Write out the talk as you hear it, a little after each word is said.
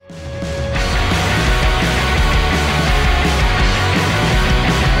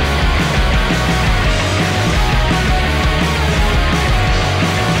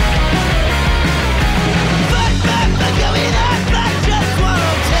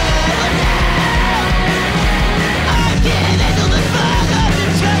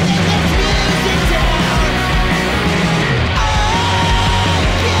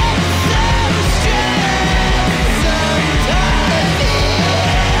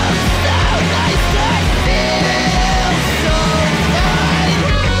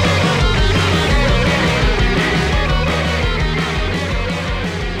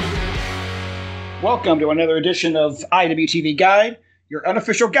welcome to another edition of IWTV Guide, your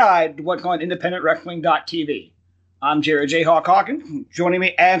unofficial guide to what's on independentwrestling.tv. I'm Jared J. Hawk Hawkins. Joining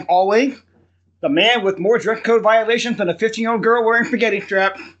me, as always, the man with more dress code violations than a 15-year-old girl wearing spaghetti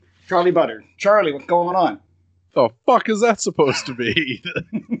straps, Charlie Butter. Charlie, what's going on? The fuck is that supposed to be?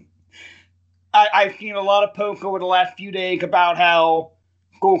 I've seen a lot of posts over the last few days about how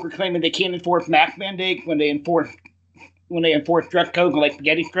schools are claiming they can't enforce mask mandates when they enforce dress codes like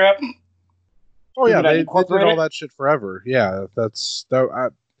spaghetti straps. Oh yeah, they did all that shit forever. Yeah,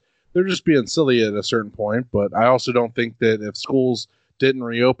 they're just being silly at a certain point. But I also don't think that if schools didn't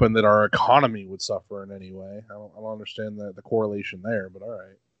reopen, that our economy would suffer in any way. I don't understand the correlation there. But all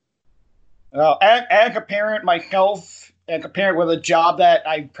right. As a parent myself, as a parent with a job that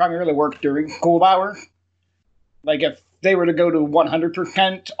I primarily work during school hours, like if they were to go to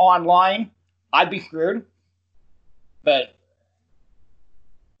 100% online, I'd be screwed. But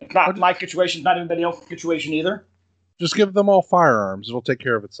it's not my situation. It's not anybody else's situation either. Just give them all firearms. It'll take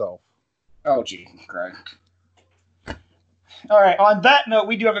care of itself. Oh, Jesus Christ. All right. On that note,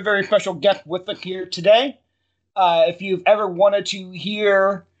 we do have a very special guest with us here today. If you've ever wanted to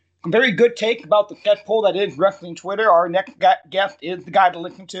hear a very good take about the cesspool that is wrestling Twitter, our next guest is the guy to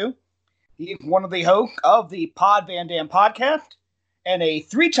listen to. He is one of the hosts of the Pod Van Dam podcast and a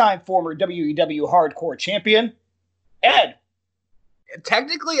 3-time former WEW hardcore champion, Ed.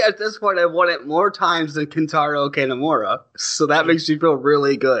 Technically, at this point, I've won it more times than Kentaro Kanemura, so that makes me feel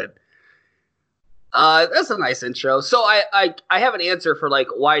really good. That's a nice intro. So I have an answer for, like,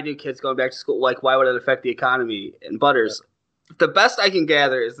 why do kids going back to school, like, why would it affect the economy? And Butters, the best I can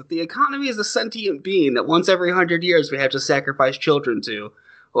gather is that the economy is a sentient being that once every 100 years we have to sacrifice children to,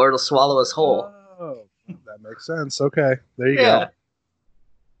 or it'll swallow us whole. Oh, that makes sense. Okay, there you go.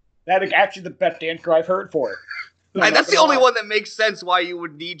 That is actually the best answer I've heard for it. That's the only one that makes sense why you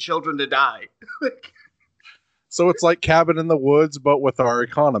would need children to die. So it's like Cabin in the Woods, but with our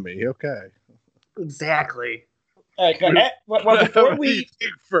economy. Okay. Exactly. All right, well, before we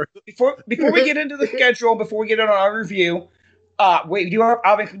get into the schedule, before we get into our review, we do have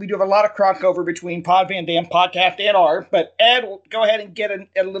a lot of crossover between Pod Van Dam podcast and ours. But Ed, will go ahead and get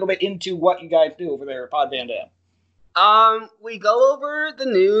a little bit into what you guys do over there at Pod Van Dam. We go over the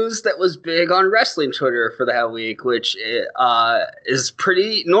news that was big on wrestling Twitter for that week, which is it's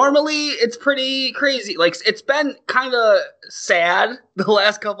pretty crazy. Like, it's been kind of sad the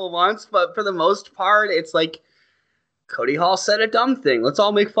last couple months, but for the most part, it's like Cody Hall said a dumb thing. Let's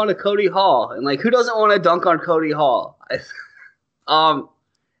all make fun of Cody Hall. And, like, who doesn't want to dunk on Cody Hall? I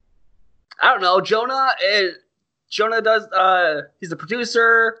don't know. Jonah does, he's the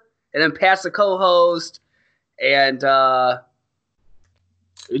producer, and then Pat's the co-host. And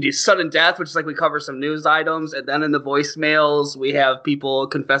we do sudden death, which is like we cover some news items. And then in the voicemails, we have people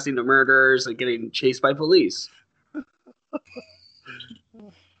confessing to murders and getting chased by police.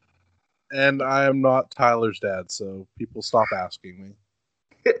 And I am not Tyler's dad, so people stop asking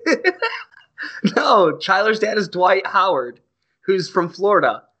me. No, Tyler's dad is Dwight Howard, who's from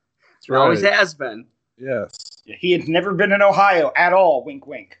Florida. That's right. Always has been. Yes. He has never been in Ohio at all, wink,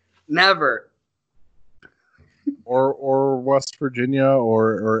 wink. Never. Or West Virginia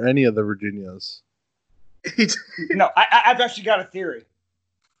or any of the Virginias. No, I've actually got a theory.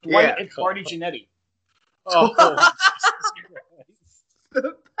 Dwight and Marty Jannetty. Oh,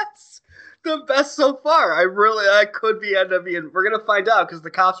 the best so far. I could end up being. We're gonna find out because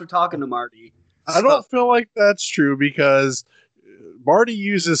the cops are talking to Marty. I don't feel like that's true because Marty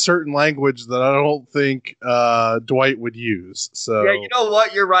uses certain language that I don't think Dwight would use. So yeah, you know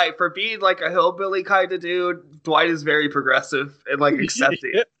what? You're right. For being like a hillbilly kind of dude, Dwight is very progressive and like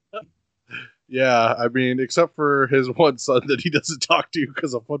accepting. Yeah, I mean, except for his one son that he doesn't talk to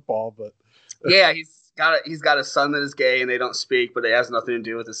because of football. But yeah, he's got a son that is gay and they don't speak, but it has nothing to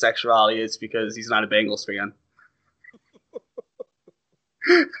do with his sexuality. It's because he's not a Bengals fan.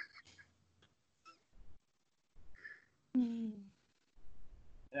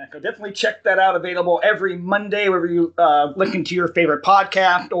 Yeah, so definitely check that out. Available every Monday wherever you listen to your favorite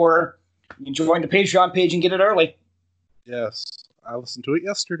podcast, or you can join the Patreon page and get it early. Yes, I listened to it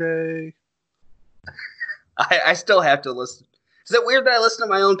yesterday. I still have to listen. Is it weird that I listen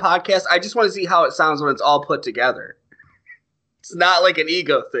to my own podcast? I just want to see how it sounds when it's all put together. It's not like an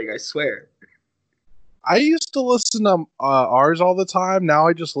ego thing, I swear. I used to listen to ours all the time. Now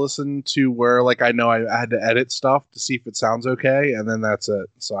I just listen to where, like, I know I had to edit stuff to see if it sounds okay, and then that's it.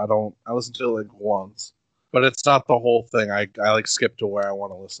 So I listen to it like once, but it's not the whole thing. I like skip to where I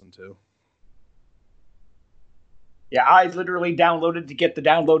want to listen to. Yeah, I literally downloaded to get the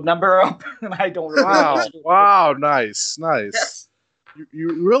download number up, and I don't really Wow, nice. Yes.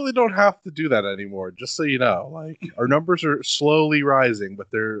 You really don't have to do that anymore. Just so you know, like our numbers are slowly rising, but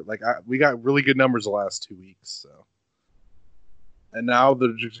they're like we got really good numbers the last 2 weeks. So, and now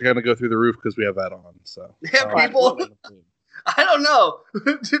they're just gonna go through the roof because we have that on. So Yeah, people. I don't know.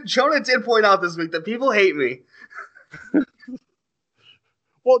 Jonah did point out this week that people hate me.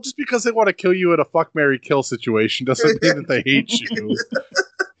 Well, just because they want to kill you in a fuck, marry, kill situation doesn't mean that they hate you.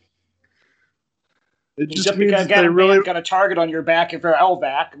 It just means because they really got a target on your back if you're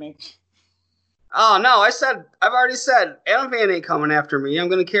LVAC. I mean, oh no! I've already said Adam Van ain't coming after me. I'm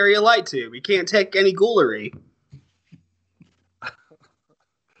going to carry a light tube. You can't take any ghoulery.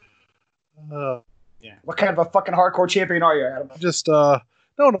 Yeah. What kind of a fucking hardcore champion are you, Adam? Just no,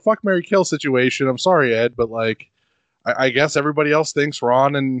 in a fuck, marry, kill situation. I'm sorry, Ed, but like, I guess everybody else thinks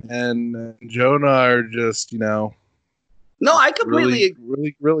Ron and Jonah are just, No, I completely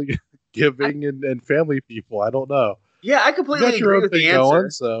really giving and family people. I don't know. Yeah, I completely agree with the answer. Going,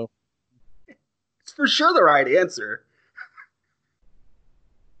 so it's for sure the right answer.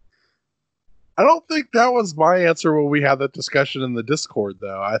 I don't think that was my answer when we had that discussion in the Discord,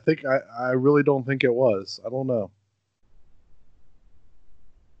 though. I really don't think it was. I don't know.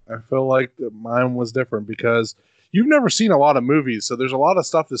 I feel like mine was different because you've never seen a lot of movies, so there's a lot of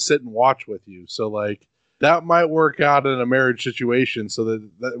stuff to sit and watch with you. So, like, that might work out in a marriage situation so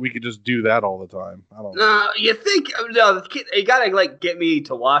that we could just do that all the time. I don't know. No, you think, no, you gotta, like, get me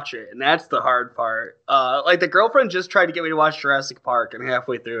to watch it, and that's the hard part. Like, the girlfriend just tried to get me to watch Jurassic Park, and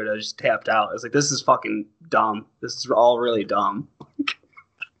halfway through it, I just tapped out. I was like, this is fucking dumb. This is all really dumb.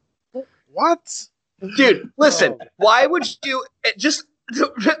 What? Dude, listen, why would you just...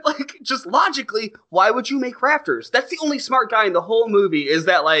 like, just logically, why would you make rafters? That's the only smart guy in the whole movie is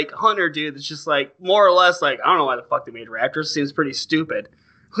that, like, Hunter dude that's just, like, more or less, like, I don't know why the fuck they made rafters. Seems pretty stupid.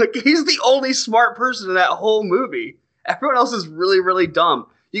 Like, he's the only smart person in that whole movie. Everyone else is really, really dumb.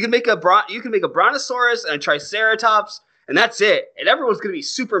 You can make a brontosaurus and a triceratops, and that's it. And everyone's going to be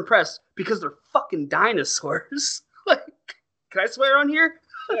super impressed because they're fucking dinosaurs. Like, can I swear on here?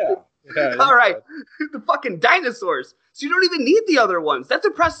 Yeah. All right. The fucking dinosaurs. So you don't even need the other ones. That's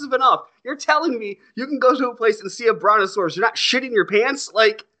impressive enough. You're telling me you can go to a place and see a brontosaurus. You're not shitting your pants?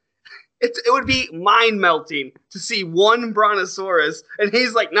 Like, it would be mind-melting to see one brontosaurus. And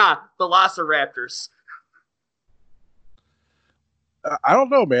he's like, nah, velociraptors. I don't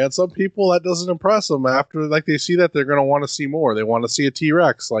know, man. Some people, that doesn't impress them. After, like, they see that, they're going to want to see more. They want to see a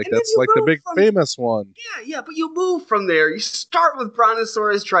T-Rex. Like, that's like the big famous one. Yeah, but you move from there. You start with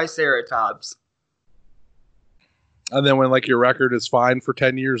brontosaurus, triceratops. And then when, like, your record is fine for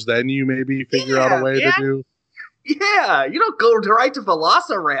 10 years, then you maybe figure out a way to do... Yeah, you don't go right to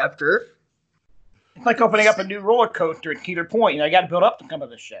Velociraptor. It's like opening up a new roller coaster at Cedar Point. You got to build up to some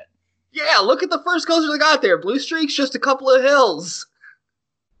of this shit. Yeah, look at the first coaster they got there. Blue Streak's just a couple of hills.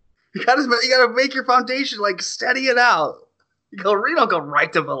 You gotta make your foundation, like, steady it out. You don't go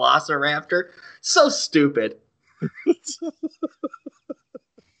right to Velociraptor. So stupid.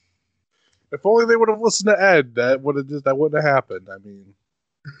 If only they would have listened to Ed, that wouldn't have happened. I mean,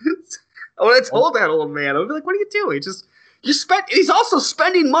 I would have told that old man. I would be like, "What are you doing? He's also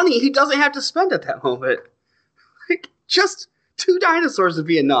spending money he doesn't have to spend at that moment. Like, just 2 dinosaurs would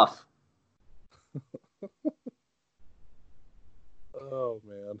be enough." Oh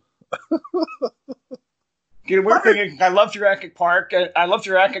man. Dude, we're thinking, I love Jurassic Park. I want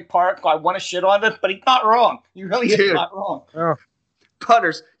to shit on it, but he's not wrong. He really is not wrong. Oh.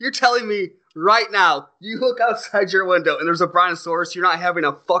 Putters, you're telling me right now, you look outside your window and there's a brontosaurus, you're not having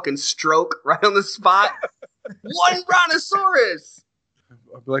a fucking stroke right on the spot? One brontosaurus!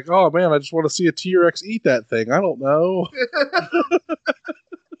 I'd be like, oh man, I just want to see a T-Rex eat that thing. I don't know.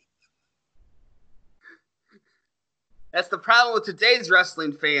 That's the problem with today's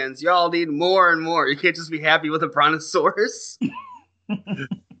wrestling fans. Y'all need more and more. You can't just be happy with a brontosaurus.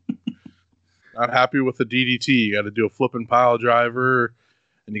 Not happy with the DDT. You got to do a flipping pile driver,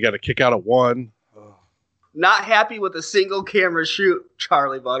 and you got to kick out a 1. Oh. Not happy with a single camera shoot,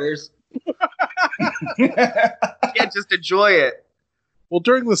 Charlie Butters. You can't just enjoy it. Well,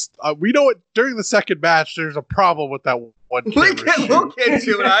 during this, we know it. During the second match, there's a problem with that one camera shoot. We'll get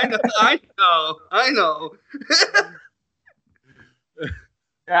to it. I know.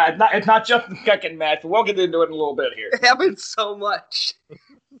 Yeah, it's not just the second match. We'll get into it in a little bit here. It happens so much.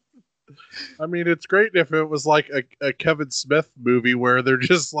 I mean, it's great if it was like a Kevin Smith movie where they're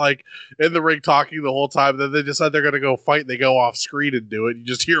just like in the ring talking the whole time. Then they decide they're going to go fight and they go off screen and do it. You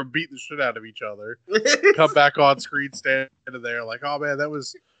just hear them beat the shit out of each other. Come back on screen, standing there like, oh man, that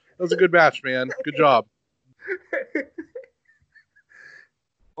was a good match, man. Good job.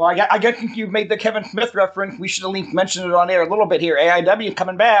 Well, I guess you made the Kevin Smith reference. We should at least mention it on air a little bit here. AIW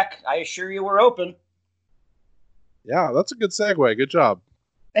coming back. I assure you we're open. Yeah, that's a good segue. Good job.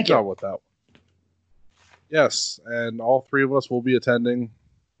 Thank Good you. job with that. Yes, and all three of us will be attending.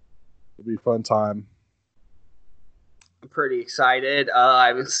 It'll be a fun time. I'm pretty excited. I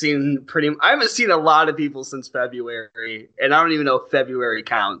haven't seen a lot of people since February, and I don't even know if February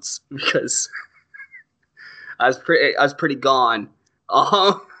counts because I was pretty gone.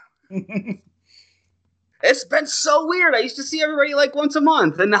 It's been so weird. I used to see everybody like once a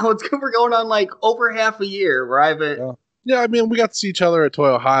month, and now we're going on like over half a year where I haven't. Yeah, I mean, we got to see each other at Toy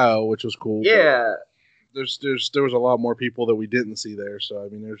Ohio, which was cool. Yeah, there was a lot more people that we didn't see there. So I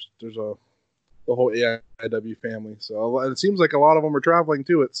mean, there's the whole AIW family. So it seems like a lot of them are traveling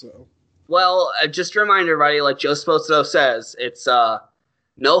to it. So well, just to remind everybody, like Joe Sposto says, it's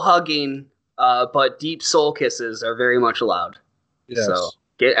no hugging, but deep soul kisses are very much allowed. yes. So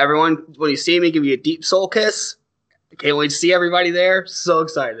get everyone when you see me, give you a deep soul kiss. I can't wait to see everybody there. So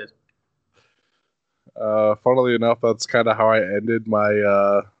excited. Funnily enough, that's kind of how I ended my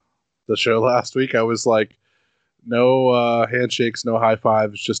the show last week. I was like, no handshakes, no high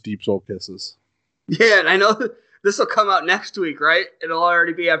fives, just deep soul kisses. Yeah, and I know this will come out next week, right? It'll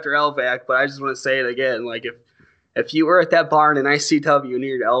already be after LVAC, but I just want to say it again. Like, if you were at that barn in ICW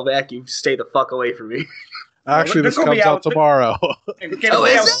near LVAC, you stay the fuck away from me. Actually, this They're gonna comes be out tomorrow. Oh, is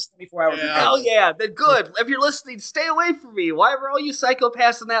it? 24 hours. Yeah. Hell yeah, then good. If you're listening, stay away from me. Why were all you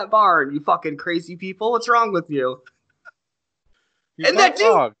psychopaths in that barn, you fucking crazy people? What's wrong with you? He's And not that dude-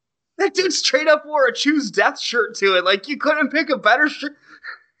 wrong. That dude straight up wore a Choose Death shirt to it. Like, you couldn't pick a better shirt.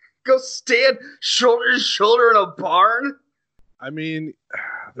 Go stand shoulder to shoulder in a barn? I mean,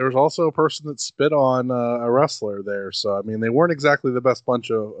 there was also a person that spit on a wrestler there. So, I mean, they weren't exactly the best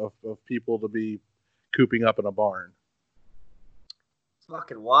bunch of people to be cooping up in a barn. It's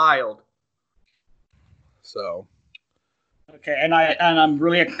fucking wild. So, Okay, and I'm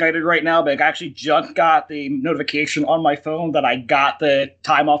really excited right now, but I actually just got the notification on my phone that I got the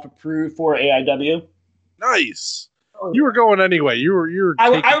time off approved for AIW. nice. You were going anyway. You were. I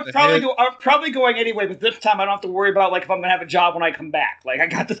taking was the probably going anyway, but this time I don't have to worry about like if I'm gonna have a job when I come back. Like I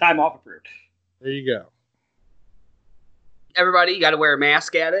got the time off approved. There you go. Everybody, you got to wear a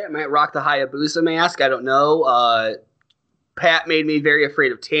mask at it. I might rock the Hayabusa mask. I don't know. Pat made me very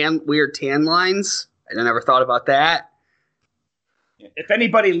afraid of weird tan lines. I never thought about that. If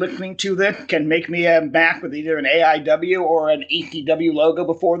anybody listening to this can make me a Mac with either an AIW or an ECW logo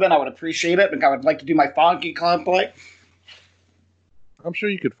before then, I would appreciate it. Because I would like to do my funky cosplay. I'm sure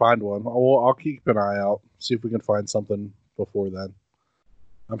you could find one. I'll keep an eye out, see if we can find something before then.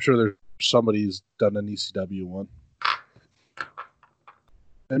 I'm sure there's somebody's done an ECW one.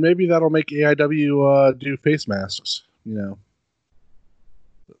 And maybe that'll make AIW do face masks, you know.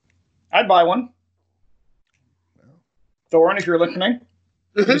 I'd buy one. Thorin, if you're listening.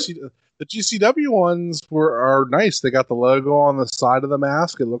 The GCW ones are nice. They got the logo on the side of the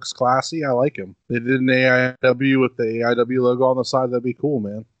mask. It looks classy. I like them. They did an AIW with the AIW logo on the side. That'd be cool,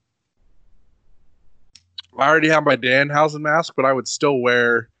 man. I already have my Danhausen mask, but I would still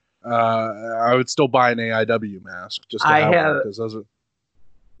wear. I would still buy an AIW mask just to have one, because those are.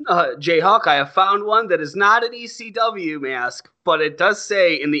 Jayhawk, I have found one that is not an ECW mask, but it does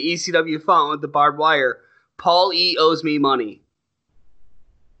say in the ECW font with the barbed wire, Paul E. owes me money.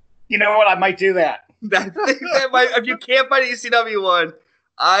 You know what? I might do that. If you can't find an ECW one,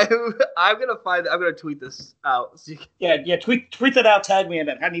 I'm gonna tweet this out. So Yeah. Tweet that out. Tag me in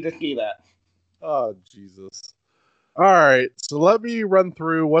it. I need to see that. Oh, Jesus. All right, so let me run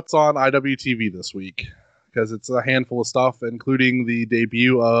through what's on IWTV this week, because it's a handful of stuff, including the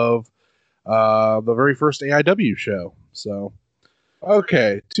debut of the very first AIW show. So,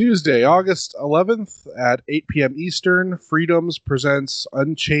 okay, Tuesday, August 11th at 8 p.m. Eastern, Freedoms presents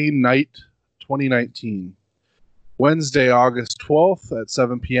Unchained Night 2019. Wednesday, August 12th at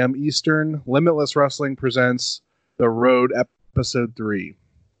 7 p.m. Eastern, Limitless Wrestling presents The Road Episode 3.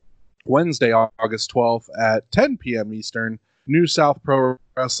 Wednesday, August 12th at 10 p.m. Eastern, New South Pro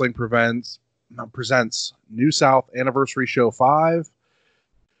Wrestling presents New South Anniversary Show 5.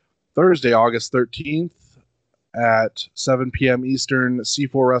 Thursday, August 13th at 7 p.m. Eastern,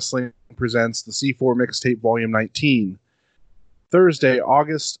 C4 Wrestling presents the C4 Mixtape Volume 19. Thursday,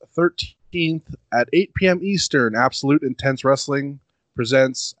 August 13th at 8 p.m. Eastern, Absolute Intense Wrestling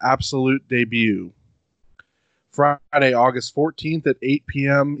presents Absolute Debut. Friday, August 14th at 8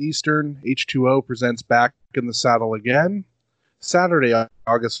 p.m. Eastern, H2O presents Back in the Saddle Again. Saturday,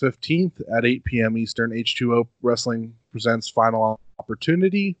 August 15th at 8 p.m. Eastern, H2O Wrestling presents Final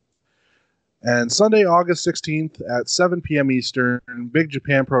Opportunity. And Sunday, August 16th at 7 p.m. Eastern, Big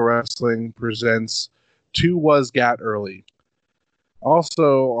Japan Pro Wrestling presents 2 Was Gat Early.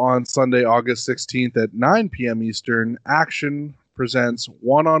 Also on Sunday, August 16th at 9 p.m. Eastern, Action presents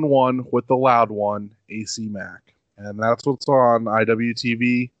One-on-One with the Loud One, AC Mack. And that's what's on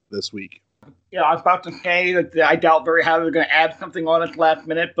IWTV this week. Yeah, I was about to say that I doubt very highly they're going to add something on at the last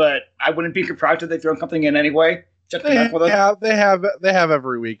minute, but I wouldn't be surprised if they throw something in anyway. They have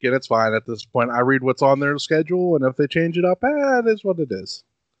every week, and it's fine at this point. I read what's on their schedule, and if they change it up, it is what it is.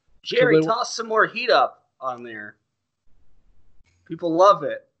 Jerry, toss some more heat up on there. People love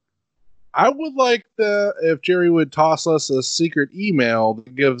it. I would like if Jerry would toss us a secret email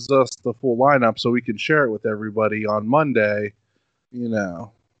that gives us the full lineup so we can share it with everybody on Monday,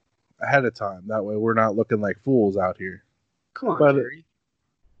 ahead of time. That way we're not looking like fools out here. Come on, Jerry.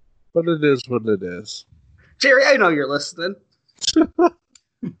 But it is what it is. Jerry, I know you're listening. If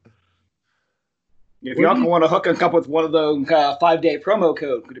y'all want to hook us up with one of those 5-day promo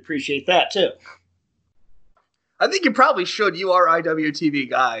codes, we'd appreciate that too. I think you probably should. You are IWTV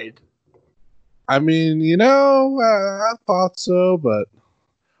guide. I mean, I thought so, but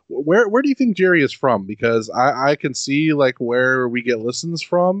where do you think Jerry is from? Because I can see like where we get listens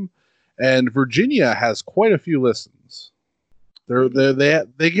from, and Virginia has quite a few listens.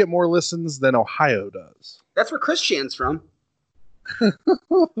 They get more listens than Ohio does. That's where Chris Chan's from. I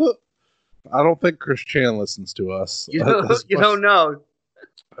don't think Chris Chan listens to us. You don't know.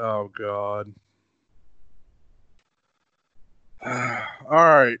 Oh, God. All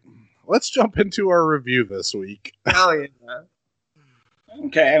right. Let's jump into our review this week. Hell yeah.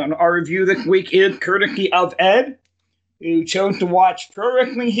 Okay, and our review this week is courtesy of Ed, who chose to watch Pro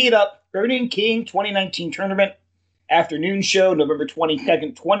Wrestling Heat Up Burning King 2019 Tournament afternoon show November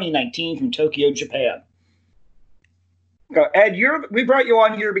 22nd, 2019 from Tokyo, Japan. Ed, we brought you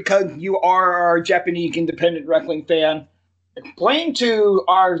on here because you are our Japanese independent wrestling fan. Explain to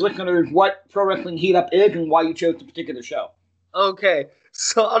our listeners what Pro Wrestling Heat Up is and why you chose the particular show. Okay,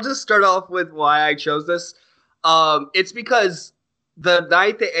 so I'll just start off with why I chose this. It's because the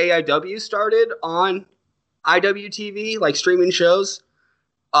night that AIW started on IWTV, like streaming shows,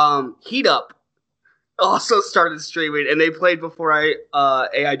 Heat Up also started streaming, and they played before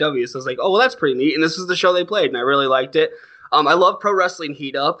AIW. So I was like, oh, well, that's pretty neat. And this was the show they played, and I really liked it. I love Pro Wrestling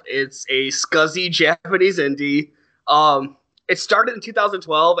Heat Up. It's a scuzzy Japanese indie. It started in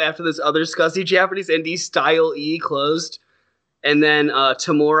 2012 after this other scuzzy Japanese indie, Style E, closed. And then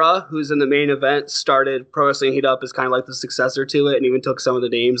Tamura, who's in the main event, started Pro Wrestling Heat Up as kind of like the successor to it, and even took some of the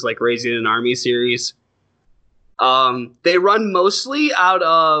names, like Raising an Army series. They run mostly out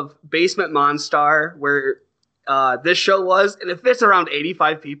of Basement Monstar, where this show was, and it fits around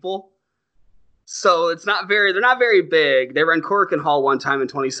 85 people. So they're not very big. They ran Korakuen Hall one time in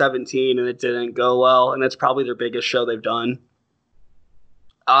 2017, and it didn't go well, and that's probably their biggest show they've done.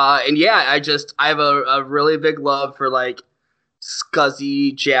 And yeah, I have a really big love for like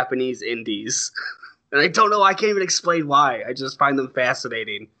scuzzy Japanese indies. And I don't know, I can't even explain why. I just find them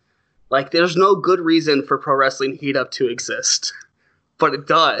fascinating. Like, there's no good reason for Pro Wrestling Heat Up to exist. But it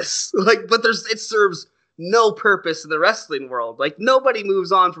does. It serves no purpose in the wrestling world. Like, nobody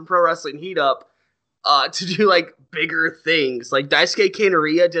moves on from Pro Wrestling Heat Up to do, like, bigger things. Like, Daisuke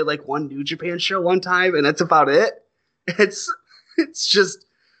Kanoriya did, like, one New Japan show one time, and that's about it. It's just,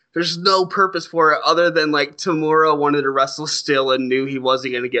 there's no purpose for it other than, like, Tamura wanted to wrestle still and knew he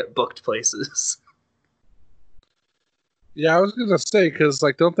wasn't going to get booked places. Yeah, I was gonna say, because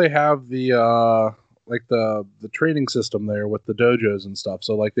like, don't they have the the training system there with the dojos and stuff?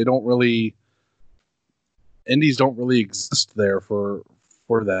 So like, indies don't really exist there for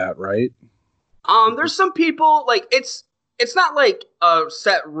that, right? There's some people, like, it's not like a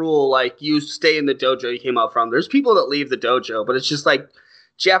set rule like you stay in the dojo you came out from. There's people that leave the dojo, but it's just like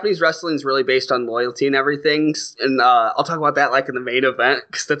Japanese wrestling is really based on loyalty and everything. And I'll talk about that like in the main event,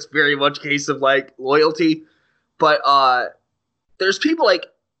 because that's very much a case of like loyalty. But there's people like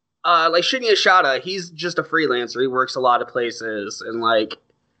Shinya Shada. He's just a freelancer. He works a lot of places, and like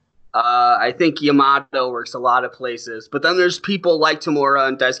I think Yamato works a lot of places. But then there's people like Tamura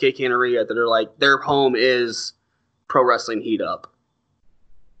and Daisuke Kanoriya that are like their home is Pro Wrestling Heat Up.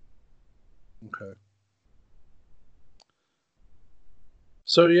 Okay.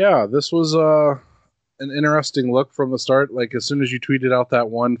 So yeah, this was an interesting look from the start. Like, as soon as you tweeted out that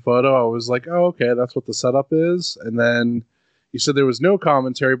one photo, I was like, oh, okay, that's what the setup is. And then you said there was no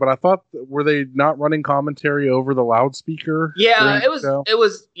commentary, but I thought, were they not running commentary over the loudspeaker? Yeah, it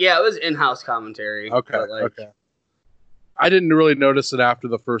was in-house commentary. Okay, okay. I didn't really notice it after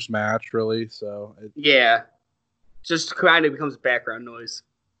the first match, really. So yeah, just kind of becomes background noise.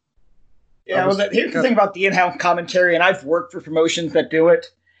 Yeah, well, here's the thing about the in-house commentary, and I've worked for promotions that do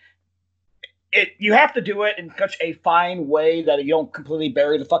it. You have to do it in such a fine way that you don't completely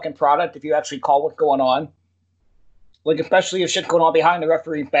bury the fucking product if you actually call what's going on. Like, especially if shit's going on behind the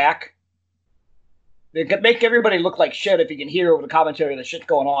referee's back. They can make everybody look like shit if you can hear over the commentary the shit's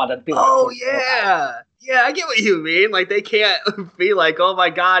going on. Yeah, I get what you mean. Like, they can't be like, oh my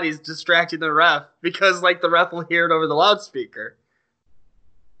god, he's distracting the ref, because, like, the ref will hear it over the loudspeaker.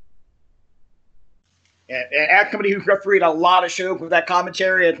 And as somebody who's refereed a lot of shows with that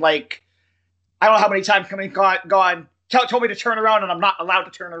commentary, it's like, I don't know how many times somebody's gone, told me to turn around and I'm not allowed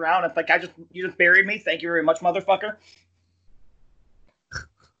to turn around. It's like, you just buried me. Thank you very much, motherfucker.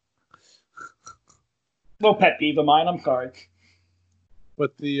 Little pet peeve of mine. I'm sorry.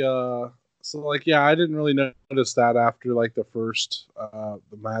 But I didn't really notice that after like the first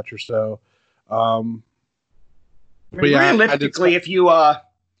the match or so. Realistically,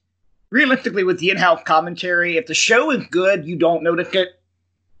 realistically with the in-house commentary, if the show is good, you don't notice it.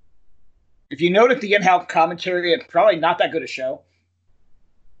 If you notice the in-house commentary, it's probably not that good a show.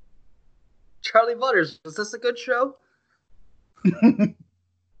 Charlie Butters, was this a good show?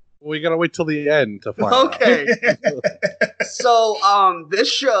 We gotta wait till the end to find out. Okay. So,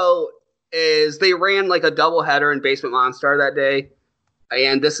 this show they ran like a doubleheader in Basement Monster that day,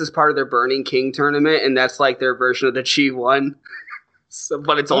 and this is part of their Burning King tournament, and that's like their version of the G1. So,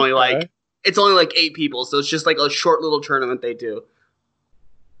 but it's only like 8 people, so it's just like a short little tournament they do.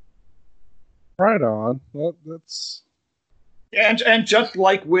 Right on. Well, that's. And just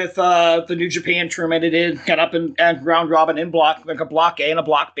like with the New Japan tournament, it is kind of up and round robin in block, like a block A and a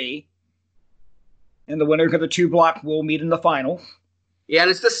block B. And the winners of the 2 blocks will meet in the final. Yeah,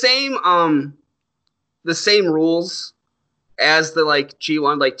 and it's the same rules as the like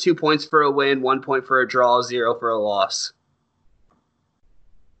G1, like 2 points for a win, 1 point for a draw, 0 for a loss.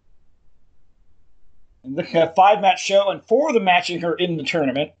 And this is a 5-match show, and 4 of the matches are in the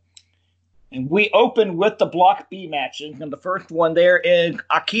tournament. And we open with the Block B matches, and the first one there is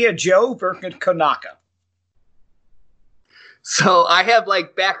Akira Joe versus Konaka. So I have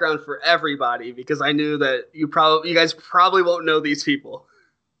like background for everybody because I knew that you guys probably won't know these people.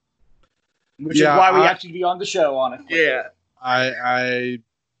 Which is why we have to be on the show, honestly. Yeah. I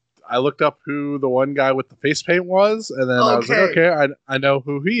looked up who the one guy with the face paint was, and then I was like, okay, I know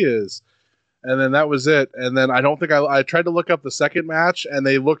who he is. And then that was it. And then I don't think I tried to look up the second match, and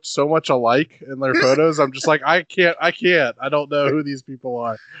they looked so much alike in their photos. I'm just like, I can't. I don't know who these people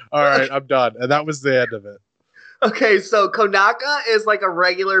are. All right, I'm done. And that was the end of it. Okay, so Konaka is like a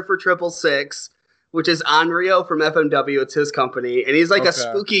regular for 666, which is Anrio from FMW. It's his company. And he's like a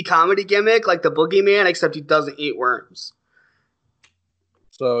spooky comedy gimmick, like the Boogeyman, except he doesn't eat worms.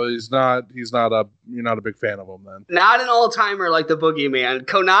 So you're not a big fan of him then. Not an all-timer like the Boogeyman.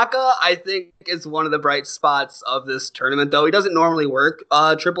 Konaka, I think, is one of the bright spots of this tournament, though. He doesn't normally work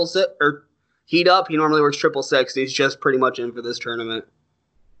 666 or heat up. He normally works 666, and he's just pretty much in for this tournament.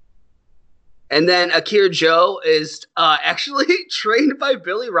 And then Akira Joe is actually trained by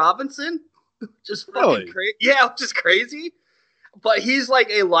Billy Robinson. Just fucking crazy. Yeah, just crazy. But he's like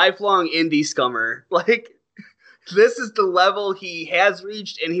a lifelong indie scummer. Like, this is the level he has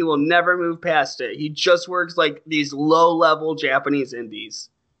reached, and he will never move past it. He just works like these low-level Japanese indies.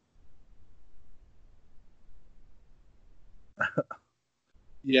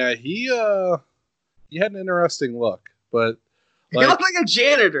 Yeah, he had an interesting look, but he looked like a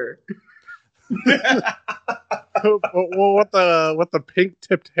janitor. Well, what the pink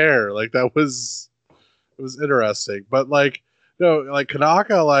tipped hair, like it was interesting. But like, no, like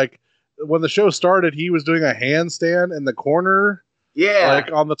Konaka, like when the show started, he was doing a handstand in the corner,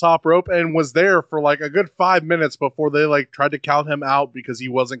 like on the top rope, and was there for like a good 5 minutes before they like tried to count him out because he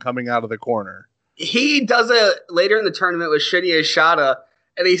wasn't coming out of the corner. He does it later in the tournament with Shinya Ishida,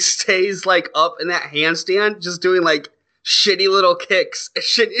 and he stays like up in that handstand, just doing like shitty little kicks.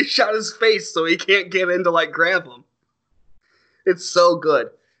 Shinya Ishida's face so he can't get in to like grab him. It's so good.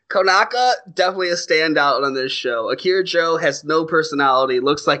 Konaka, definitely a standout on this show. Akira Joe has no personality,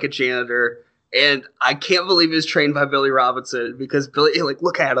 looks like a janitor, and I can't believe he's trained by Billy Robinson because Billy, like,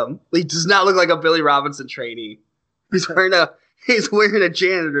 look at him. He does not look like a Billy Robinson trainee. He's wearing a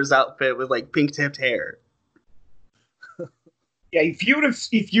janitor's outfit with like pink tipped hair. Yeah, if you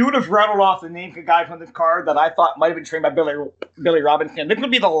would have rattled off the name of a guy from this card that I thought might have been trained by Billy Robinson, this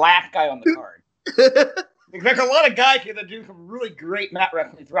would be the last guy on the card. There's a lot of guys here that do some really great mat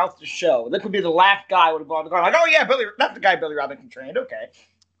wrestling throughout the show. This would be the last guy who would have gone on the card. Like, oh yeah, that's the guy Billy Robinson trained. Okay.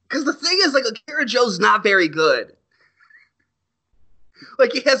 Because the thing is, like, Akira Joe's not very good.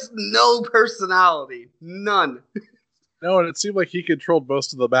 Like, he has no personality. None. No, and it seemed like he controlled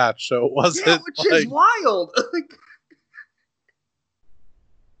most of the match, so it wasn't. Yeah, which is wild.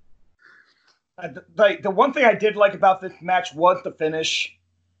 The one thing I did like about this match was the finish.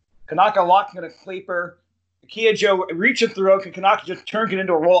 Kanaka locking in a sleeper. Kia Joe reaching through, and Kanaka just turned it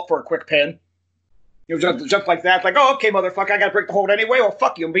into a roll-up for a quick pin. It was just like that. It's like, oh, okay, motherfucker, I gotta break the hold anyway. Well,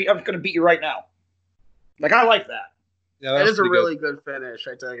 fuck you. I'm just gonna beat you right now. Like, I like that. Yeah, that is a really good finish,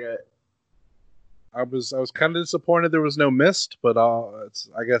 I take it. I was kind of disappointed there was no mist, but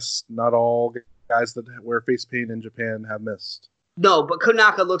I guess not all guys that wear face paint in Japan have mist. No, but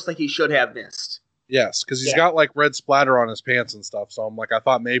Kanaka looks like he should have mist. Yes, because he's got like red splatter on his pants and stuff. So I'm like, I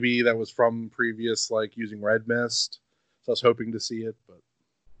thought maybe that was from previous like using red mist. So I was hoping to see it, but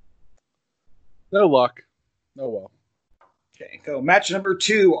no luck. Oh well. Okay, so match number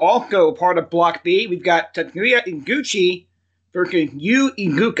 2, also part of Block B. We've got Tatsuya Iguchi versus Yu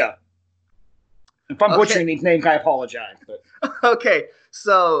Iizuka. If I'm butchering these names, I apologize. But. Okay,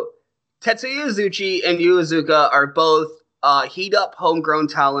 so Tetsuya Iguchi and Yu Iizuka are both heat up homegrown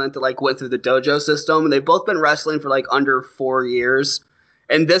talent that like went through the dojo system, and they've both been wrestling for like under 4 years.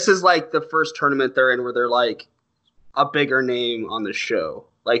 And this is like the first tournament they're in where they're like a bigger name on the show.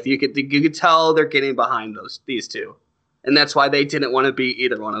 Like you could tell they're getting behind these two, and that's why they didn't want to beat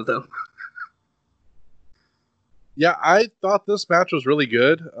either one of them. Yeah, I thought this match was really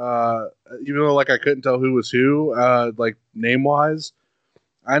good. Even though like I couldn't tell who was who, like name wise,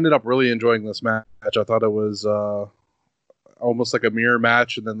 I ended up really enjoying this match. I thought it was almost like a mirror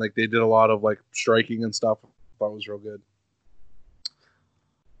match, and then like they did a lot of like striking and stuff. I thought it was real good.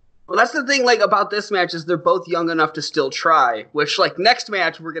 Well, that's the thing like about this match is they're both young enough to still try. Which like next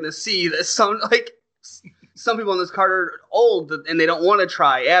match we're gonna see that some people in this card are old and they don't want to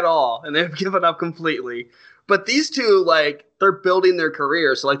try at all, and they've given up completely. But these two, like, they're building their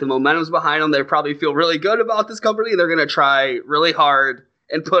career. So, like, the momentum's behind them. They probably feel really good about this company. They're going to try really hard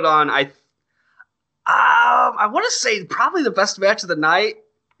and put on, I want to say, probably the best match of the night.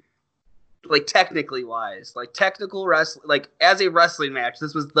 Like, technically wise. Like, technical wrestling. Like, as a wrestling match,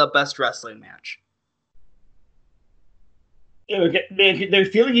 this was the best wrestling match. They're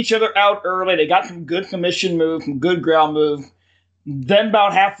feeling each other out early. They got some good submission moves, some good ground moves. Then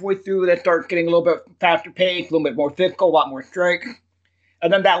about halfway through, they start getting a little bit faster pace, a little bit more physical, a lot more strike.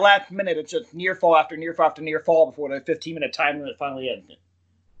 And then that last minute, it's just near fall after near fall after near fall before the 15-minute time limit finally ends.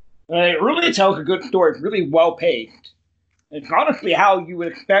 It really tells a good story. It's really well paced. It's honestly how you would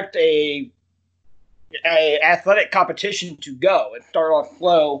expect a athletic competition to go. And start off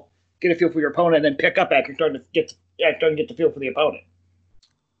slow, get a feel for your opponent, and then pick up after you're starting to get the feel for the opponent.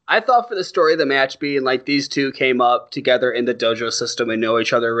 I thought for the story of the match being like these two came up together in the dojo system and know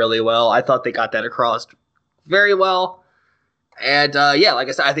each other really well. I thought they got that across very well. And yeah, like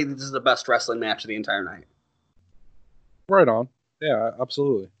I said, I think this is the best wrestling match of the entire night. Right on. Yeah,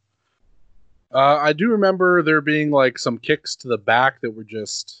 absolutely. I do remember there being like some kicks to the back that were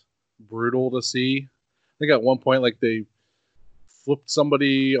just brutal to see. I think at one point like they flipped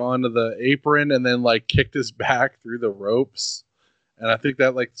somebody onto the apron and then like kicked his back through the ropes. And I think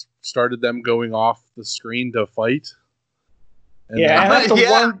that like started them going off the screen to fight. And that's the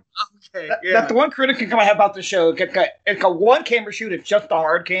one. Okay, that's the one criticism I have about the show. It's a one camera shoot. It's just a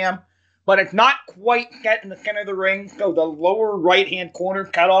hard cam, but it's not quite getting the center of the ring. So the lower right hand corner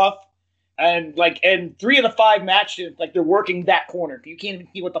cut off, and like in 3 of the 5 matches, like they're working that corner. You can't even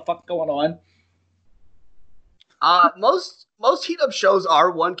see what the fuck's going on. Most heat up shows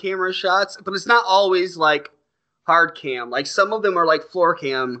are one camera shots, but it's not always like hard cam. Like some of them are like floor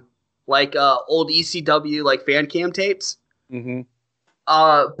cam, like old ECW like fan cam tapes. Mm-hmm.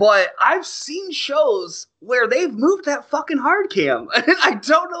 But I've seen shows where they've moved that fucking hard cam, and I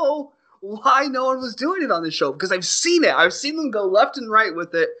don't know why no one was doing it on this show because I've seen it. I've seen them go left and right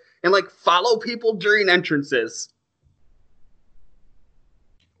with it and like follow people during entrances.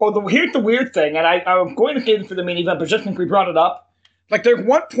 Well, here's the weird thing, and I'm going to say this for the main event, but just since we brought it up. Like, there's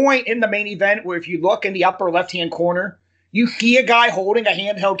one point in the main event where if you look in the upper left-hand corner, you see a guy holding a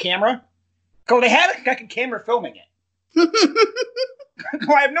handheld camera. So they had a second camera filming it.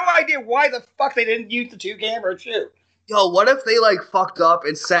 So I have no idea why the fuck they didn't use the 2-camera shoot. Yo, what if they, like, fucked up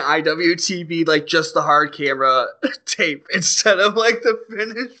and sent IWTV, like, just the hard camera tape instead of, like, the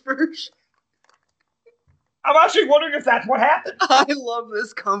finished version? I'm actually wondering if that's what happened. I love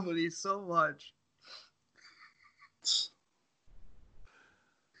this company so much.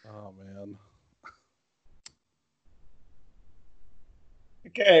 Oh, man.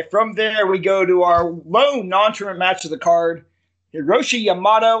 Okay, from there we go to our lone non-tournament match of the card. Hiroshi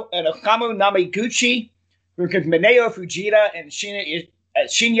Yamato and Osamu Namaguchi versus Mineo Fujita and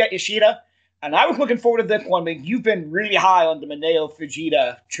Shinya Ishida. And I was looking forward to this one, but you've been really high on the Mineo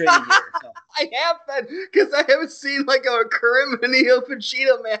Fujita train here. So. I have been, because I haven't seen like a current Mineo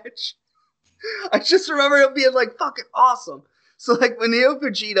Fujita match. I just remember it being like fucking awesome. So like Mineo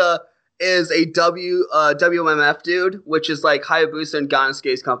Fujita is a WMF dude, which is like Hayabusa and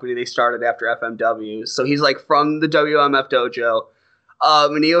Ganosuke's company they started after FMW. So he's like from the WMF dojo.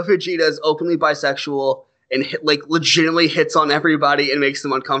 Mineo Fujita is openly bisexual and legitimately hits on everybody and makes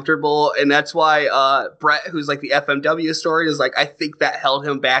them uncomfortable. And that's why Brett, who's like the FMW historian, is like, I think that held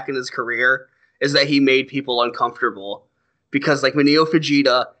him back in his career, is that he made people uncomfortable. Because like Mineo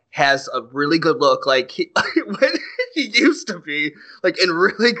Fujita has a really good look. Like when he used to be like in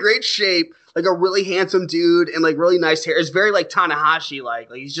really great shape, like a really handsome dude and like really nice hair. It's very like Tanahashi like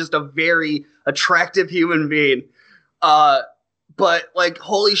he's just a very attractive human being. But like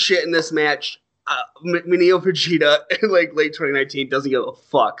holy shit in this match, Mineo Fujita in like late 2019 doesn't give a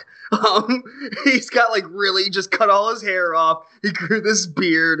fuck. He's got like really just cut all his hair off. He grew this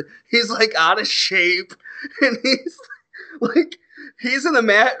beard. He's like out of shape, and he's like he's in the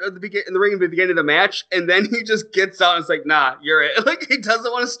mat at in the ring at the beginning of the match, and then he just gets out and is like, "Nah, you're it." Like he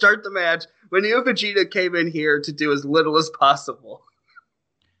doesn't want to start the match. Mineo Fujita came in here to do as little as possible.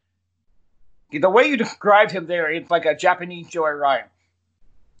 The way you described him there, it's like a Japanese Joey Ryan.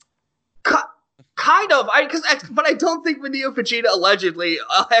 Kind of, but I don't think Mineo Fujita allegedly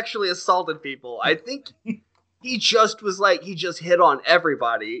actually assaulted people. I think he just was like, he just hit on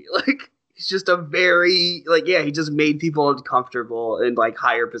everybody. Like, he's just a very, like, yeah, he just made people uncomfortable in, like,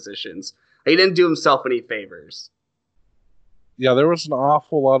 higher positions. He didn't do himself any favors. Yeah, there was an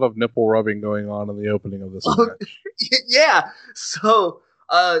awful lot of nipple rubbing going on in the opening of this match. Yeah, so,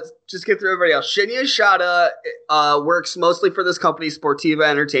 just get through everybody else. Shinya Shada works mostly for this company, Sportiva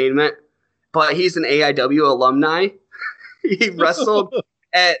Entertainment. But he's an AIW alumni. He wrestled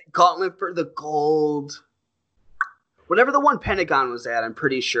at Gauntlet for the Gold. Whatever the one Pentagon was at, I'm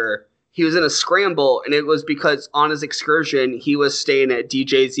pretty sure. He was in a scramble, and it was because on his excursion, he was staying at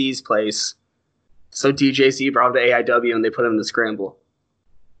DJ Z's place. So DJ Z brought him to AIW, and they put him in the scramble.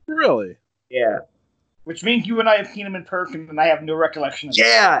 Really? Yeah. Which means you and I have seen him in person, and I have no recollection of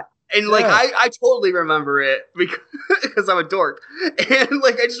Yeah. And, like, I totally remember it because I'm a dork. And,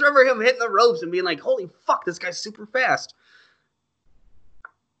 like, I just remember him hitting the ropes and being like, holy fuck, this guy's super fast.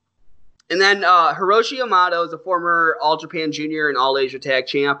 And then Hiroshi Yamato is a former All Japan Junior and All Asia Tag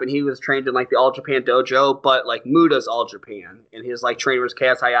Champ, and he was trained in, like, the All Japan Dojo, but, like, Muda's All Japan. And his, like, trainer was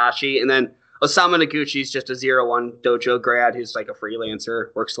Kaz Hayashi. And then Osamu Noguchi's just a 0-1 dojo grad who's, like, a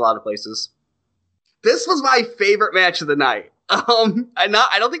freelancer, works a lot of places. This was my favorite match of the night. I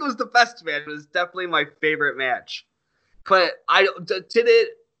don't think it was the best match, but it was definitely my favorite match. But did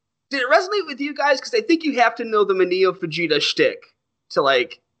it resonate with you guys? Because I think you have to know the Mineo Fujita shtick to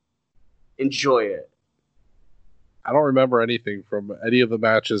like enjoy it. I don't remember anything from any of the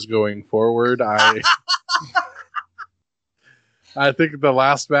matches going forward. I think the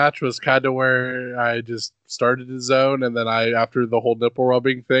last match was kind of where I just started to zone, and then after the whole nipple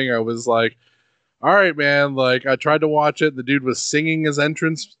rubbing thing, I was like, all right, man, like, I tried to watch it. The dude was singing his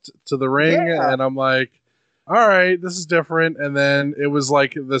entrance to the ring, and I'm like, all right, this is different. And then it was,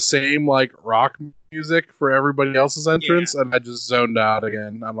 like, the same, like, rock music for everybody else's entrance, and I just zoned out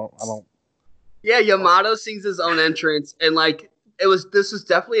again. I don't. Yeah, Yamato sings his own entrance, and, like, this was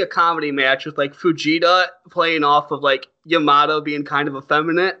definitely a comedy match with, like, Fujita playing off of, like, Yamato being kind of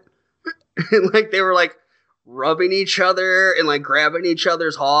effeminate. And, like, they were, like, rubbing each other and like grabbing each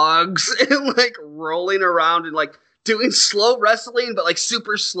other's hogs and like rolling around and like doing slow wrestling, but like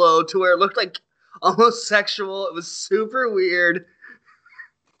super slow to where it looked like almost sexual. It was super weird.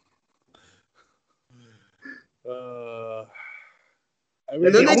 I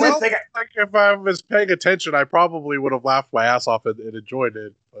mean, if I was paying attention, I probably would have laughed my ass off and enjoyed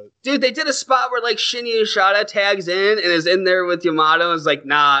it. But. Dude, they did a spot where like Shinya Shada tags in and is in there with Yamato and is like,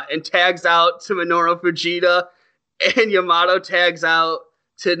 nah, and tags out to Minoru Fujita, and Yamato tags out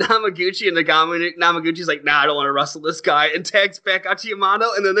to Namaguchi, and Namaguchi's like, nah, I don't want to wrestle this guy, and tags back out to Yamato,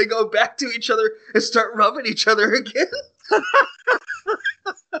 and then they go back to each other and start rubbing each other again.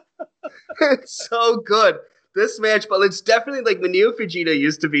 It's so good. This match, but it's definitely like Mineo Fujita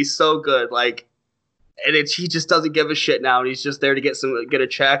used to be so good, like, and he just doesn't give a shit now, and he's just there to get a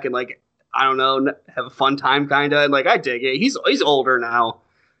check and like, I don't know, have a fun time kind of, and like I dig it. He's older now,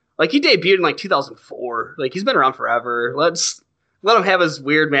 like he debuted in like 2004, like he's been around forever. Let him have his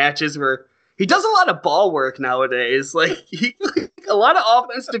weird matches where he does a lot of ball work nowadays, like a lot of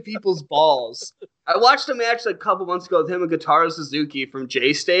offense to people's balls. I watched a match like a couple months ago with him and Gotaro Suzuki from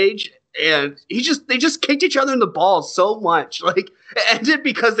J Stage, and they just kicked each other in the balls so much. Like, it ended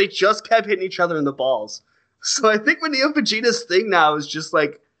because they just kept hitting each other in the balls. So I think when Neo Vegeta's thing now is just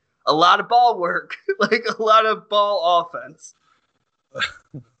like a lot of ball work, like a lot of ball offense.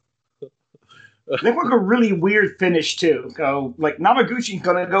 They work a really weird finish too. Like Namaguchi's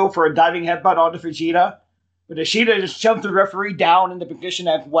gonna go for a diving headbutt onto Vegeta, but Ishida just shoved the referee down in the position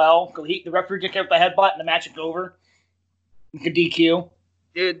as well. The referee just kept the headbutt and the match is over. Like a DQ.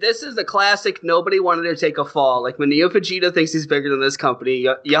 Dude, this is a classic. Nobody wanted to take a fall. Like when Neo Vegeta thinks he's bigger than this company,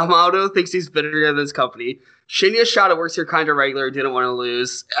 Yamato thinks he's bigger than this company. Shinya Shada works here kind of regular, didn't want to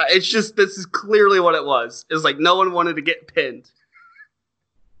lose. It's just, this is clearly what it was. It's like no one wanted to get pinned.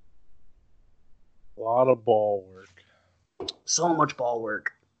 A lot of ball work. So much ball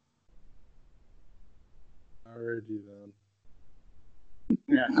work. Alrighty then.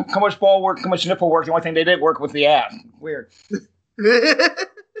 Yeah, how much ball work, how much nipple work. The only thing they did work was the ass. Weird. I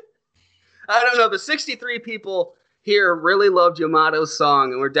don't know. The 63 people here really loved Yamato's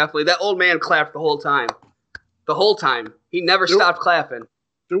song, and we're definitely, that old man clapped the whole time. The whole time. He never stopped clapping.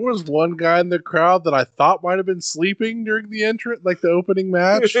 There was one guy in the crowd that I thought might have been sleeping during the entrance, like the opening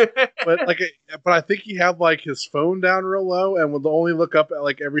match. but I think he had like his phone down real low and would only look up at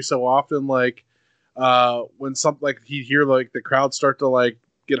like every so often, like when something like he'd hear like the crowd start to like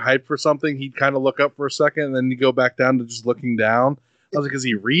get hyped for something, he'd kind of look up for a second and then he'd go back down to just looking down. I was like, is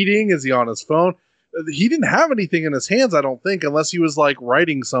he reading? Is he on his phone? He didn't have anything in his hands, I don't think, unless he was like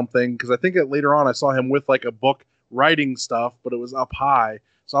writing something. Because I think that later on I saw him with like a book writing stuff, but it was up high.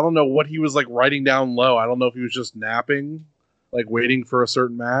 So I don't know what he was like writing down low. I don't know if he was just napping, like waiting for a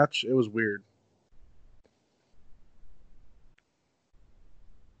certain match. It was weird.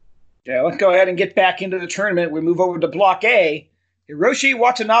 Yeah, let's go ahead and get back into the tournament. We move over to Block A. Hiroshi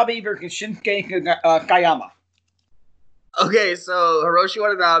Watanabe versus Shinsuke Kayama. Okay, so Hiroshi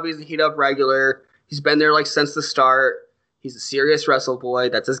Watanabe is a heat-up regular. He's been there like since the start. He's a serious wrestle boy.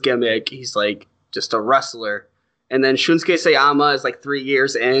 That's his gimmick. He's like just a wrestler. And then Shunsuke Sayama is like 3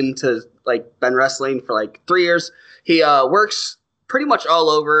 years into like been wrestling for like 3 years. He works pretty much all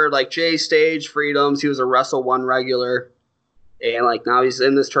over, like J Stage, Freedoms. He was a Wrestle 1 regular. And like now he's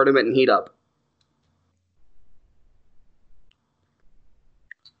in this tournament and heat up.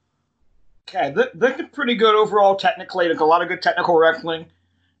 Okay, this is pretty good overall technically. There's a lot of good technical wrestling.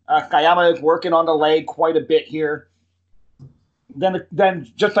 Kayama is working on the leg quite a bit here.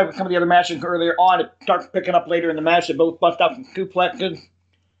 Then just like with some of the other matches earlier on, it starts picking up later in the match. They both bust out some suplexes.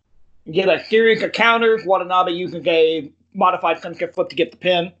 You get a steering, a counter. Watanabe using a modified sunset flip to get the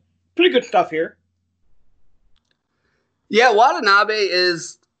pin. Pretty good stuff here. Yeah, Watanabe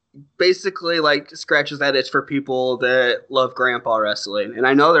is basically like scratches that itch for people that love grandpa wrestling. And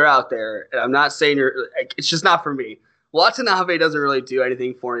I know they're out there. And I'm not saying it's just not for me. Watanabe doesn't really do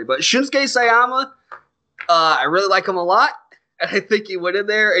anything for me. But Shunsuke Sayama, I really like him a lot. And I think he went in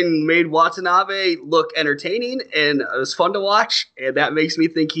there and made Watanabe look entertaining, and it was fun to watch, and that makes me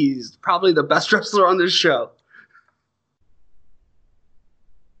think he's probably the best wrestler on this show.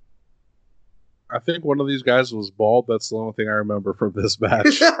 I think one of these guys was bald. That's the only thing I remember from this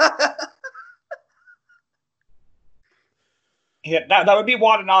match. Yeah, that would be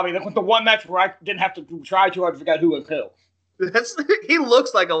Watanabe. That was the one match where I didn't have to try too hard to figure out who was who. He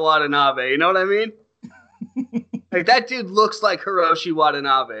looks like a Watanabe, you know what I mean? Like, that dude looks like Hiroshi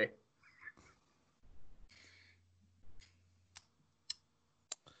Watanabe.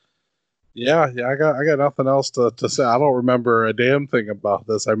 Yeah, I got nothing else to say. I don't remember a damn thing about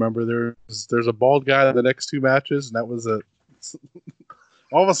this. I remember there's a bald guy in the next two matches, and that was it.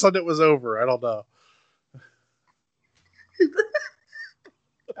 All of a sudden, it was over. I don't know.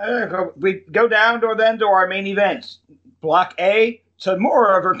 We go down to our main events. Block A,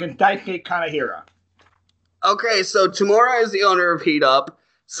 Tamura versus Daisuke Kanehira. Okay, so Tamura is the owner of Heat Up,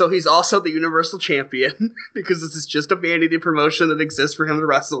 so he's also the Universal Champion, because this is just a vanity promotion that exists for him to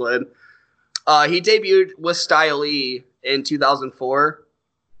wrestle in. He debuted with Style E in 2004,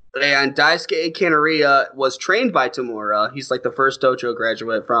 and Daisuke Kanehira was trained by Tamura. He's like the first dojo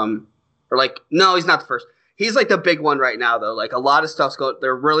graduate from, no, he's not the first. He's like the big one right now, though. Like, a lot of stuff's going,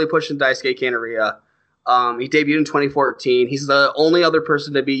 they're really pushing Daisuke Kanehira. He debuted in 2014. He's the only other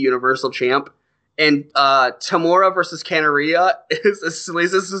person to be Universal Champ. And Tamura versus Kanehira is, as silly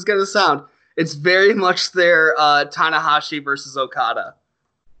as this is going to sound, it's very much their Tanahashi versus Okada.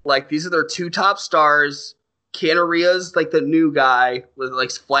 Like, these are their two top stars. Kanehira's like the new guy with like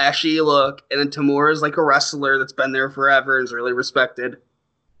flashy look, and then Tamura's like a wrestler that's been there forever and is really respected.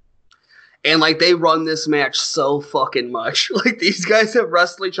 And like, they run this match so fucking much. Like, these guys have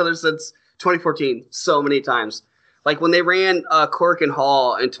wrestled each other since 2014 so many times. Like when they ran Cork and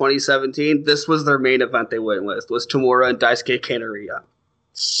Hall in 2017, this was their main event they went with, was Tamura and Daisuke Kanariya.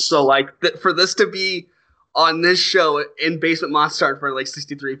 So like for this to be on this show in Basement Monster for like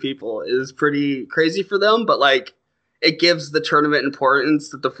 63 people is pretty crazy for them, but like it gives the tournament importance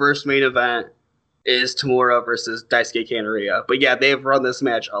that the first main event is Tamura versus Daisuke Kanariya. But yeah, they've run this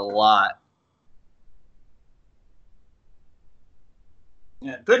match a lot.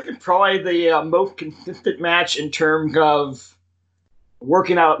 Yeah, this is probably the most consistent match in terms of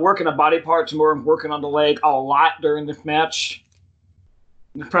working a body part to more working on the leg a lot during this match.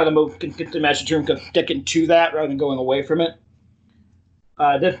 It's probably the most consistent match in terms of sticking to that rather than going away from it.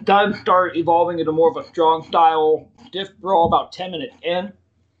 This does start evolving into more of a strong style stiff brawl about 10 minutes in.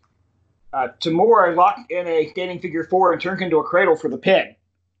 Tamura locked in a standing figure four and turned into a cradle for the pin.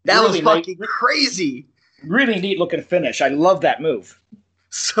 That really was fucking crazy. Really neat looking finish. I love that move.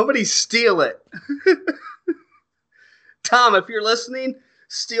 Somebody steal it. Tom, if you're listening,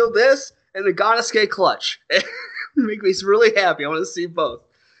 steal this and the Ganasuke clutch. Make me really happy. I want to see both.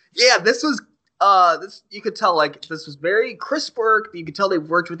 Yeah, this was this you could tell like this was very crisp work. You could tell they've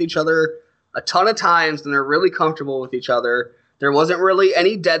worked with each other a ton of times and they're really comfortable with each other. There wasn't really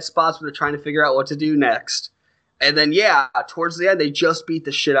any dead spots where they're trying to figure out what to do next. And then yeah, towards the end they just beat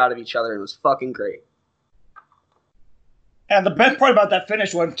the shit out of each other and it was fucking great. And the best part about that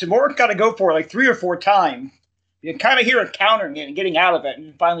finish was Tamura got to go for it like 3 or 4 times. You can kind of hear it countering it and getting out of it,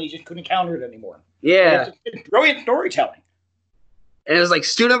 and finally you just couldn't counter it anymore. Yeah. It's brilliant storytelling. And it was like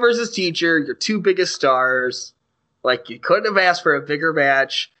student versus teacher, your two biggest stars. Like, you couldn't have asked for a bigger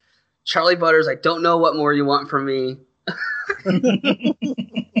match. Charlie Butters, I don't know what more you want from me. I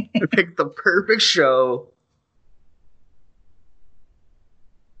picked the perfect show.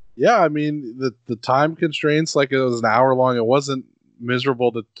 Yeah, I mean, the time constraints, like it was an hour long, it wasn't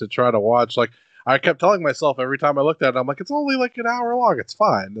miserable to try to watch. Like, I kept telling myself every time I looked at it, I'm like, it's only like an hour long, it's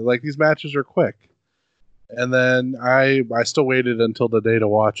fine. Like, these matches are quick. And then I still waited until the day to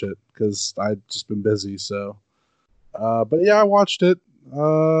watch it, because I'd just been busy, so. But yeah, I watched it,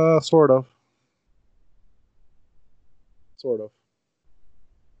 sort of. Sort of.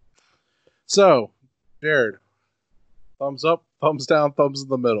 So, Jared, thumbs up, thumbs down, thumbs in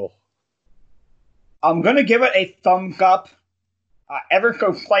the middle. I'm going to give it a thumbs up. Ever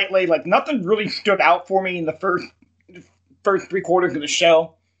so slightly, like nothing really stood out for me in the first 3 quarters of the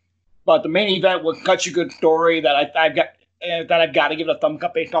show, but the main event was such a good story that I've got to give it a thumbs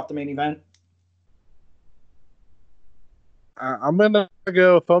up based off the main event. I'm gonna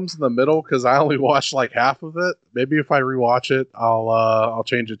go thumbs in the middle because I only watched like half of it. Maybe if I rewatch it, I'll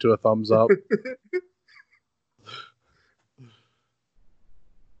change it to a thumbs up.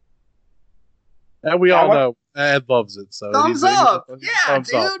 And we all know Ed loves it, so thumbs up. Yeah, thumbs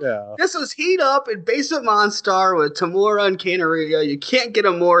dude. Up, yeah. This was Heat Up in Basement Monster with Tamura and Kanariya. You can't get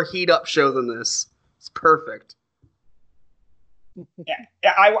a more Heat Up show than this. It's perfect. Yeah,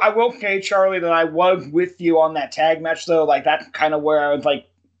 I will say, Charlie, that I was with you on that tag match, though. Like, that's kind of where I was like,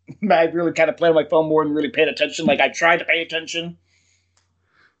 I really kind of played on my phone more and really paid attention. Like, I tried to pay attention,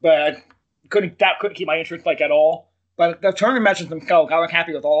 but I couldn't keep my interest, like, at all. But the tournament matches themselves, I was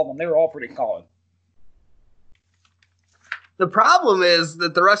happy with all of them. They were all pretty solid. The problem is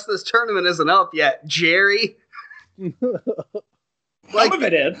that the rest of this tournament isn't up yet, Jerry. Some of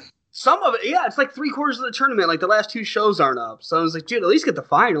it is. Some of it, yeah, it's like 3/4 of the tournament. Like, the last 2 shows aren't up. So I was like, dude, at least get the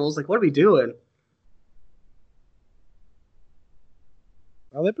finals. Like, what are we doing?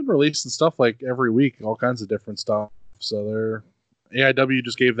 Well, they've been releasing stuff like every week, all kinds of different stuff. So AIW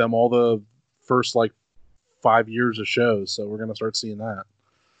just gave them all the first like 5 years of shows. So we're gonna start seeing that.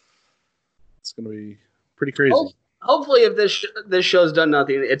 It's gonna be pretty crazy. Hopefully, if this show's done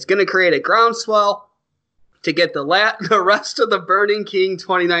nothing, it's gonna create a groundswell to get the rest of the Burning King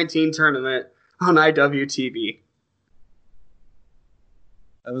 2019 tournament on IWTV.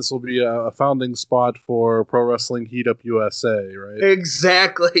 And this will be a founding spot for Pro Wrestling Heat Up USA, right?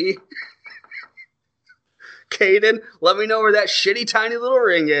 Exactly. Caden, let me know where that shitty tiny little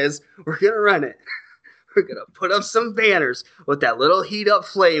ring is. We're going to run it. We're going to put up some banners with that little Heat Up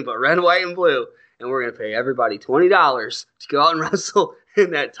flame, but red, white, and blue. And we're going to pay everybody $20 to go out and wrestle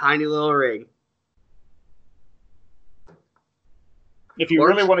in that tiny little ring. If you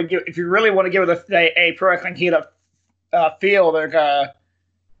really want to give it a Pro Wrestling Heat Up feel, there's a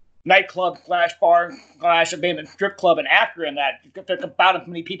nightclub / bar / abandoned strip club in Akron that there's about as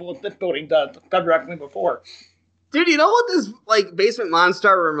many people in this building does wrestling before. Dude, you know what this like Basement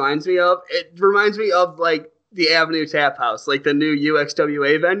Monster reminds me of? It reminds me of like the Avenue Tap House, like the new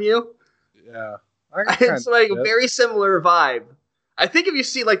UXWA venue. Yeah, It's like a very similar vibe. I think if you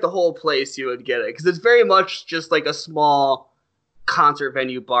see like the whole place, you would get it because it's very much just like a small concert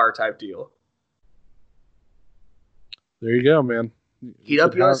venue bar type deal. There you go, man. Heat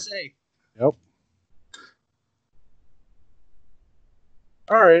Up USA. Yep.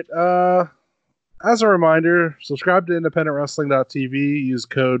 All right. As a reminder, subscribe to IndependentWrestling.tv. Use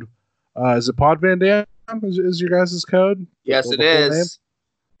code. Is it Pod Van Dam? Is your guys' code? Yes, it is. Name?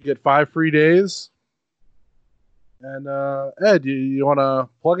 You get 5 free days. And Ed, you want to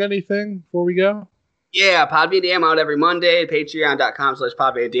plug anything before we go? Yeah, Pod Van Dam out every Monday.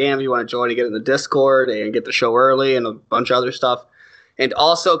 Patreon.com/Pod Van Dam if you want to join and get in the Discord and get the show early and a bunch of other stuff. And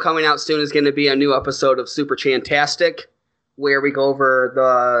also coming out soon is going to be a new episode of Super Chantastic, where we go over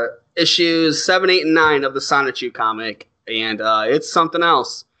the issues 7, 8, and 9 of the Sonichu comic, and it's something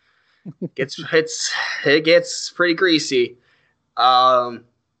else. It gets pretty greasy. I'm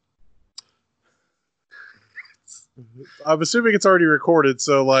assuming it's already recorded,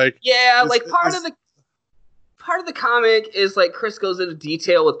 so like yeah, like part of the comic is like Chris goes into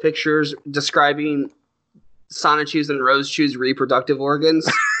detail with pictures describing Sonichu's and Rosechu's reproductive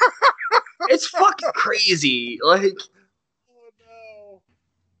organs. It's fucking crazy. Like,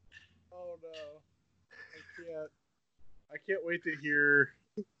 oh no, I can't wait to hear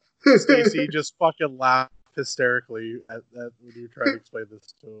Stacy just fucking laugh hysterically at when you try to explain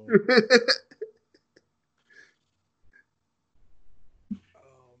this to him.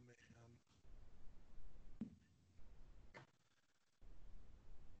 Oh man!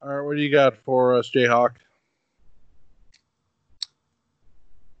 All right, what do you got for us, Jayhawk?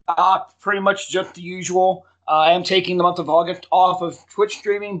 Pretty much just the usual. I am taking the month of August off of Twitch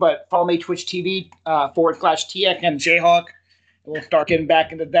streaming, but follow me Twitch TV /TX and Jayhawk. We'll start getting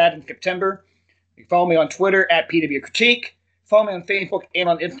back into that in September. You can follow me on Twitter at PW Critique. Follow me on Facebook and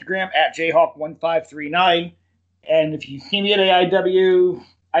on Instagram at Jayhawk1539. And if you see me at AIW,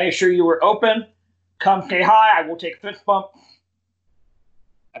 I assure you we're open. Come say hi. I will take fist bump.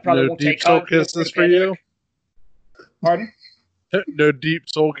 I probably won't take soul kisses for you. Pardon? No deep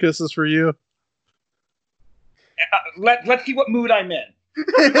soul kisses for you. Let's see what mood I'm in.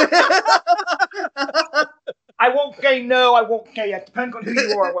 I won't say no. I won't say yes. Depends on who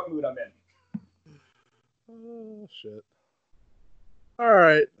you are and what mood I'm in. Oh shit! All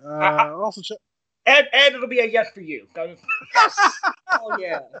right. Also check. Ed, it'll be a yes for you. Yes. Oh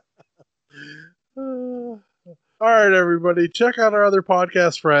yeah. All right, everybody. Check out our other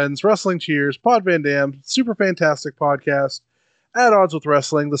podcast friends: Wrestling Cheers, Pod Van Dam, Super Fantastic Podcast, At Odds with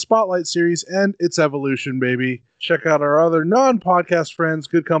Wrestling, the Spotlight Series, and Its Evolution, baby. Check out our other non-podcast friends: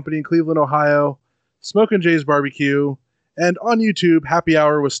 Good Company in Cleveland, Ohio, Smokin' Jay's Barbecue, and on YouTube, Happy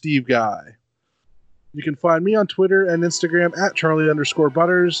Hour with Steve Guy. You can find me on Twitter and Instagram at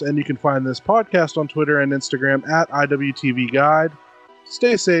Charlie_Butters, and you can find this podcast on Twitter and Instagram at IWTV Guide.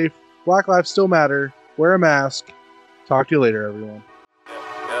 Stay safe. Black lives still matter. Wear a mask. Talk to you later, everyone.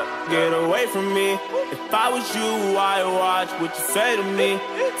 Get away from me. If I was you, I'd watch what you say to me.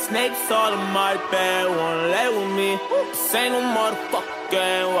 Snakes all in my bed, wanna lay with me. This ain't no motherfucking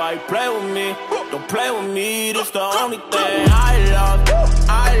game, why you play with me? Don't play with me, this the only thing I love.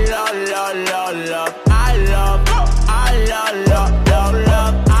 I love, love, love, love. I love, I love, love, love,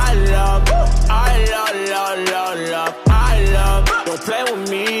 love. I love, I love, love, love, love. I love, don't play with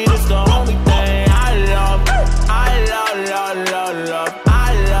me, this the only thing I love. I love, love, love, love. I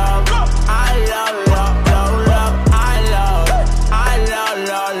love, love, love, love. I love,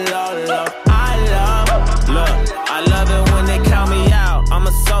 love, love. I love. Look, I love it when they count me out. I'm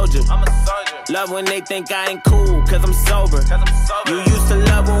a soldier. Love when they think I ain't cool, cause I'm sober. You used to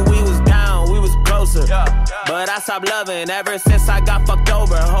love when we was down, we was closer. But I stopped loving ever since I got fucked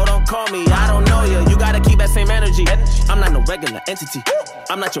over. Hold on, call me, I don't know you. You gotta keep that same energy. I'm not no regular entity.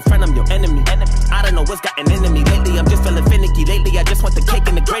 I'm not your friend, I'm your enemy. I don't know what's gotten into me. Lately, I'm just feeling finicky. Lately, I just want the cake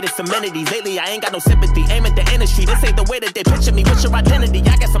and the greatest amenities. Lately, I ain't got no sympathy. Aim at the industry. This ain't the way that they picture me. What's your identity?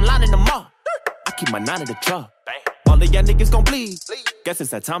 I guess I'm lining them up. I keep my 9 at the club. All of y'all niggas gon' bleed. Guess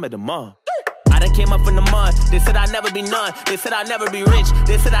it's that time of the month. I done came up from the mud. They said I'd never be none. They said I'd never be rich.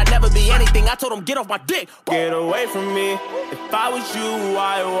 They said I'd never be anything. I told them, get off my dick. Get away from me. If I was you,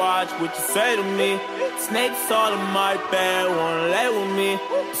 I'd watch what you say to me. Snakes all in my bed, wanna lay with me.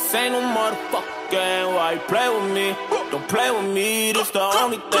 This ain't no motherfucking game, why you play with me? Don't play with me, this the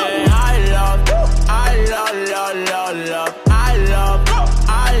only thing I love. I love, love, love, love. I love,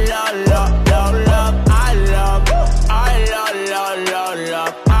 I love, love, love, love. I love, I love, love, love,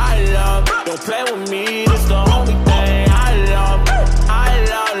 love. I love, don't play with me, this the only thing I love. I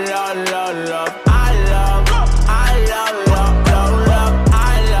love, love, love, love. I love, I love, love, love, love.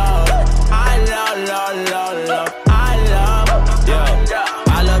 I love, I love, love, love, love. I love, yeah.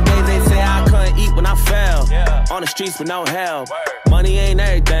 streets with no help. Money ain't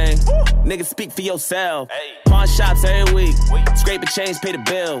everything. Niggas speak for yourself. Pawn shops every week. Scrape a change, pay the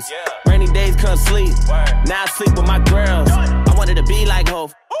bills. Rainy days, couldn't sleep. Now I sleep with my girls. I wanted to be like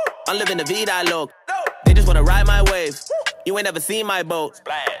Hov. I'm living the vida look. They just wanna ride my wave. You ain't never seen my boat.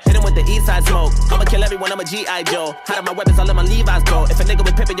 Hit him with the east side smoke. I'ma kill everyone, I'm a G.I. Joe. Hide of my weapons, I'll let my Levi's go. If a nigga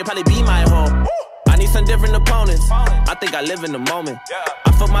was pimpin', you'll probably be my hoe. I need some different opponents. I think I live in the moment.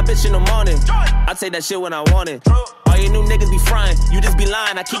 I fuck my bitch in the morning. I take that shit when I want it. All you new niggas be frying, you just be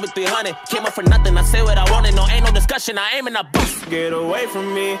lying. I keep it 300. Came up for nothing, I say what I wanted. No, ain't no discussion, I aim and I boost. Get away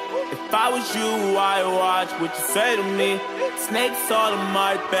from me. If I was you, I'd watch what you say to me. Snakes all in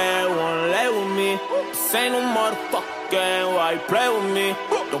my bed, wanna lay with me. This ain't no motherfucking game, why you play with me?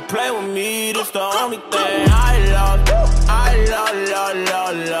 Don't play with me, this the only thing I love. I love, love,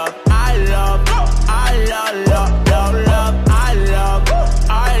 love, love. I love,